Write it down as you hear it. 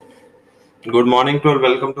Good morning to all.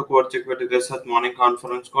 Welcome to Quartz Equity Research morning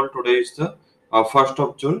conference call. Today is the 1st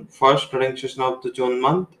of June, first trading session of the June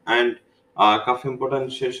month and काफी important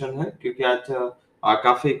session है क्योंकि आज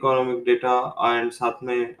काफी economic data and साथ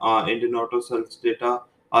में Indian auto sales data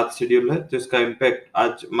आज schedule है जिसका इम्पैक्ट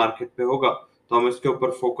आज मार्केट पे होगा तो हम इसके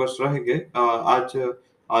ऊपर फोकस रहेंगे आज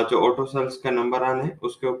जो ऑटो सेल्स के नंबर आने हैं,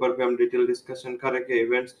 उसके ऊपर भी हम डिटेल डिस्कशन करेंगे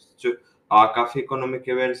इवेंट्स जो काफी इकोनॉमिक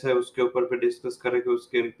इवेंट्स है उसके ऊपर भी डिस्कस करेंगे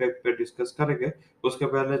उसके इम्पैक्ट पे डिस्कस करेंगे उसके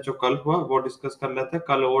पहले जो कल हुआ वो डिस्कस कर लेते हैं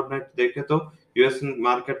कल ओवरनाइट देखे तो यूएस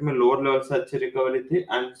मार्केट में लोअर लेवल से अच्छी रिकवरी थी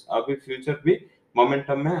एंड अभी फ्यूचर भी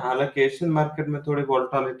मोमेंटम में हालांकि एशियन मार्केट में थोड़ी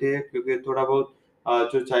वोलेटिलिटी है क्योंकि थोड़ा बहुत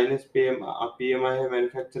जो चाइनीज पीएमआई है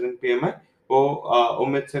मैन्युफैक्चरिंग पीएमआई वो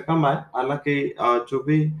उम्मीद से कम है हालांकि जो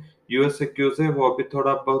भी यूएस एक्यूज है वो अभी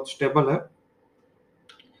थोड़ा बहुत स्टेबल है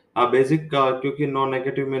बेसिक क्योंकि नो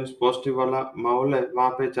नेगेटिव मीन्स पॉजिटिव वाला माहौल है वहाँ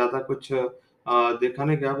पे ज़्यादा कुछ देखा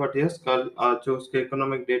नहीं गया बट यस कल जो उसके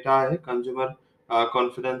इकोनॉमिक डेटा है कंज्यूमर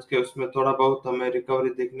कॉन्फिडेंस के उसमें थोड़ा बहुत हमें रिकवरी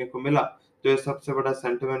देखने को मिला तो ये सबसे बड़ा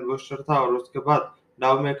सेंटिमेंट बूस्टर था और उसके बाद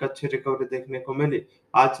डाउ में एक अच्छी रिकवरी देखने को मिली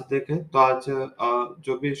आज देखें तो आज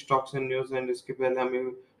जो भी स्टॉक्स एंड न्यूज एंड इसके पहले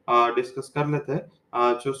हम डिस्कस कर लेते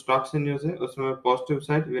हैं जो स्टॉक्स एंड न्यूज है उसमें positive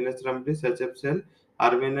side Vinesh remedies HFCL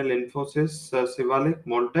Arvinel, Infosys, Shivalik,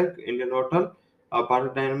 Moltec, Indian Hotel,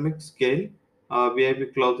 Bharat Dynamics, Scale,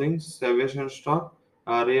 VIP Clothing, Aviation Stock,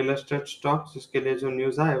 Real Estate Stocks इसके लिए जो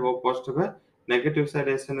न्यूज है वो पॉजिटिव है नेगेटिव साइड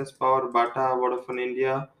एसएनएस पावर बाटा वोडाफोन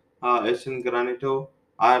इंडिया एशियन ग्रानिटो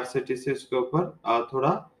आईआरसीटीसी इसके ऊपर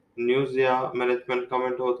थोड़ा न्यूज या मैनेजमेंट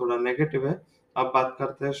कमेंट हो थोड़ा नेगेटिव है अब बात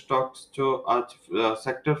करते हैं स्टॉक्स जो आज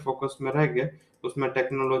सेक्टर फोकस में रहेंगे उसमें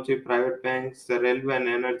technology private banks railway and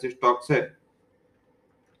energy stocks है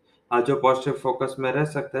जो पॉजिटिव फोकस में रह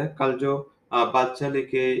सकता है कल जो बात चली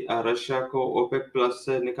कि रशिया को ओपेक प्लस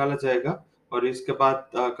से निकाला जाएगा और इसके बाद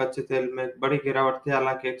कच्चे तेल में एक बड़ी गिरावट थी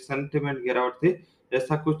हालांकि एक सेंटिमेंट गिरावट थी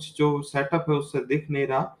ऐसा कुछ जो सेटअप है उससे दिख नहीं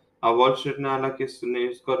रहा वॉल स्ट्रीट ने हालांकि इस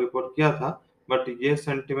न्यूज को रिपोर्ट किया था बट ये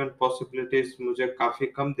सेंटिमेंट पॉसिबिलिटीज मुझे काफी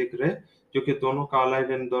कम दिख रहे क्योंकि दोनों का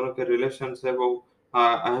अलाइड एंड दोनों के रिलेशन है वो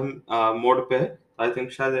अहम मोड पे है आई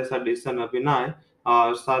थिंक शायद ऐसा डिसीजन अभी ना आए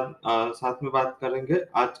साथ में बात करेंगे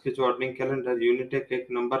आज के जो अर्निंग कैलेंडर यूनिटेक एक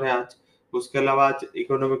नंबर है आज उसके अलावा आज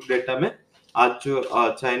इकोनॉमिक डेटा में आज जो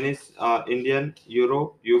Chinese Indian euro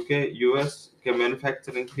UK US के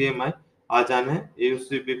मैन्युफैक्चरिंग पीएमआई आज आने हैं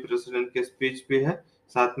यूसीबी प्रेसिडेंट के स्पीच भी है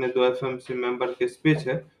साथ में दो एफएमसी मेंबर के स्पीच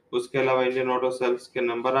है उसके अलावा इंडियन ऑटो सेल्स के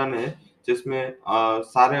नंबर आने हैं जिसमें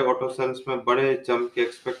सारे ऑटो सेल्स में बड़े जंप की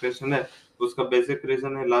एक्सपेक्टेशन है उसका बेसिक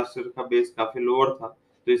रीजन है लास्ट ईयर का बेस काफी लोअर था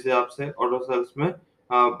तो इस हिसाब से ऑटो सेल्स में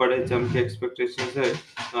बड़े जंप के एक्सपेक्टेशन है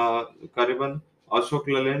करीबन अशोक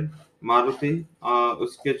लेलैंड मारुति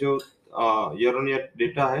उसके जो ईयर ऑन ईयर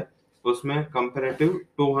डेटा है उसमें कंपेरेटिव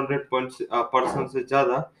 200 परसेंट से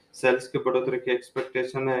ज्यादा सेल्स के बढ़ोतरी की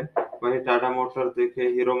एक्सपेक्टेशन है वही टाटा मोटर देखे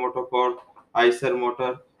हीरो मोटोकॉर्प आइसर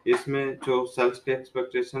मोटर इसमें जो सेल्स के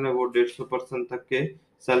एक्सपेक्टेशन है वो 150% तक के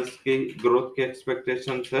सेल्स की ग्रोथ के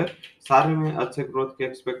एक्सपेक्टेशन है सारे में अच्छे ग्रोथ के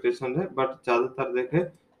एक्सपेक्टेशन है बट ज्यादातर देखे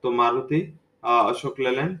तो Maruti Ashok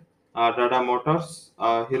Leyland Tata Motors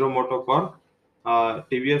Hero MotoCorp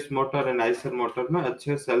TVS Motor and Eicher Motor में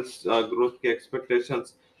अच्छे सेल्स ग्रोथ के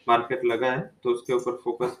एक्सपेक्टेशंस मार्केट लगा है तो उसके ऊपर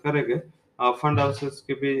फोकस करेंगे फंड हाउसेस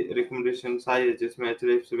की भी रिकमेंडेशन आई है जिसमें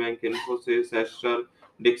HDFC Bank Infosys Astral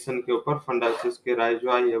Dixon के ऊपर फंड हाउसेस की राय जो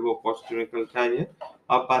आई है वो पॉजिटिव निकल के आई है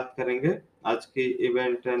अब बात करेंगे आज की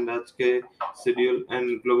इवेंट एंड आज के schedule and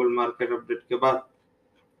global market update के बाद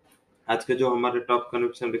आज के जो हमारे टॉप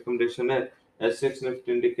कन्विक्शन रिकमेंडेशन है एसएक्स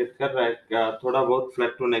निफ्टी इंडिकेट कर रहा है थोड़ा बहुत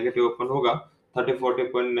फ्लैट टू नेगेटिव ओपन होगा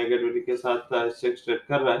 30-40 पॉइंट नेगेटिविटी के साथ एसएक्स ट्रेड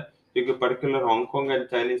कर रहा है क्योंकि particular Hong Kong and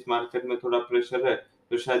Chinese market में थोड़ा प्रेशर है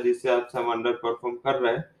तो शायद इससे आज हम अंडर परफॉर्म कर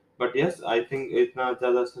रहे हैं बट यस आई थिंक इतना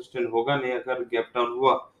ज्यादा सस्टेन होगा नहीं अगर गैप डाउन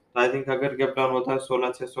हुआ तो आई थिंक अगर गैप डाउन होता है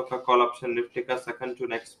 16,600 का कॉल ऑप्शन निफ्टी का सेकंड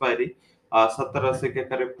जून एक्सपायरी 70-80 के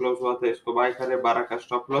करीब क्लोज हुआ था इसको बाय करे 12 का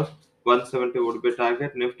stop loss 170 would be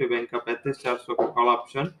target Nifty Bank का 35,400 का कॉल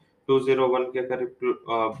ऑप्शन 201 के करीब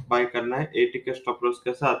बाय करना है 80 के स्टॉप लॉस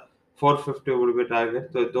के साथ 450 वुड बी टारगेट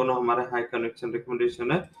तो ये दोनों हमारे हाई कन्विक्शन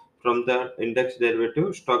रिकमेंडेशन है from the index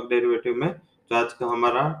derivative stock derivative में जो आज का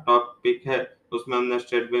हमारा टॉप पिक है उसमें हमने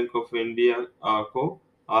स्टेट बैंक ऑफ इंडिया को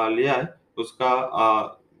लिया है उसका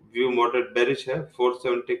व्यू मॉडरेट बेरिश है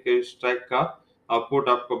 470 के स्ट्राइक का पुट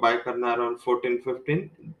आपको बाय करना है अराउंड 14-15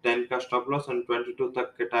 10 का स्टॉप लॉस एंड 22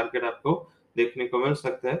 तक के टारगेट आपको देखने को मिल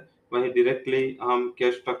सकते हैं वहीं डायरेक्टली हम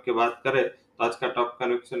कैश स्टॉक की बात करें तो आज का टॉप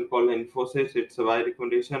कन्विक्शन कॉल है Infosys it's by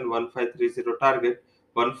recommendation 1530 target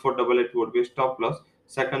 1488 would be stop loss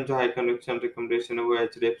second जो हाई कन्विक्शन रिकमेंडेशन है वो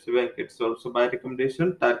HDFC bank, it's also by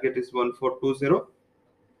recommendation, target is 1420।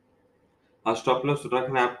 Stop loss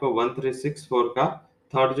रखना है आपको 1364 का।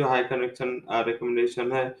 थर्ड जो हाई कन्विक्शन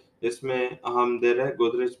रिकमेंडेशन है इसमें हम दे रहे हैं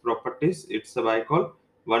Godrej properties, it's a bye call,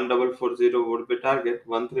 1440 would be target,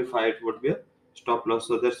 135 would be a stop loss.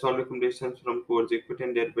 So that's all recommendations from Coach Equity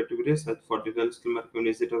and Derivative Research. For details,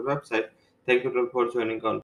 visit our website. Thank you for joining on.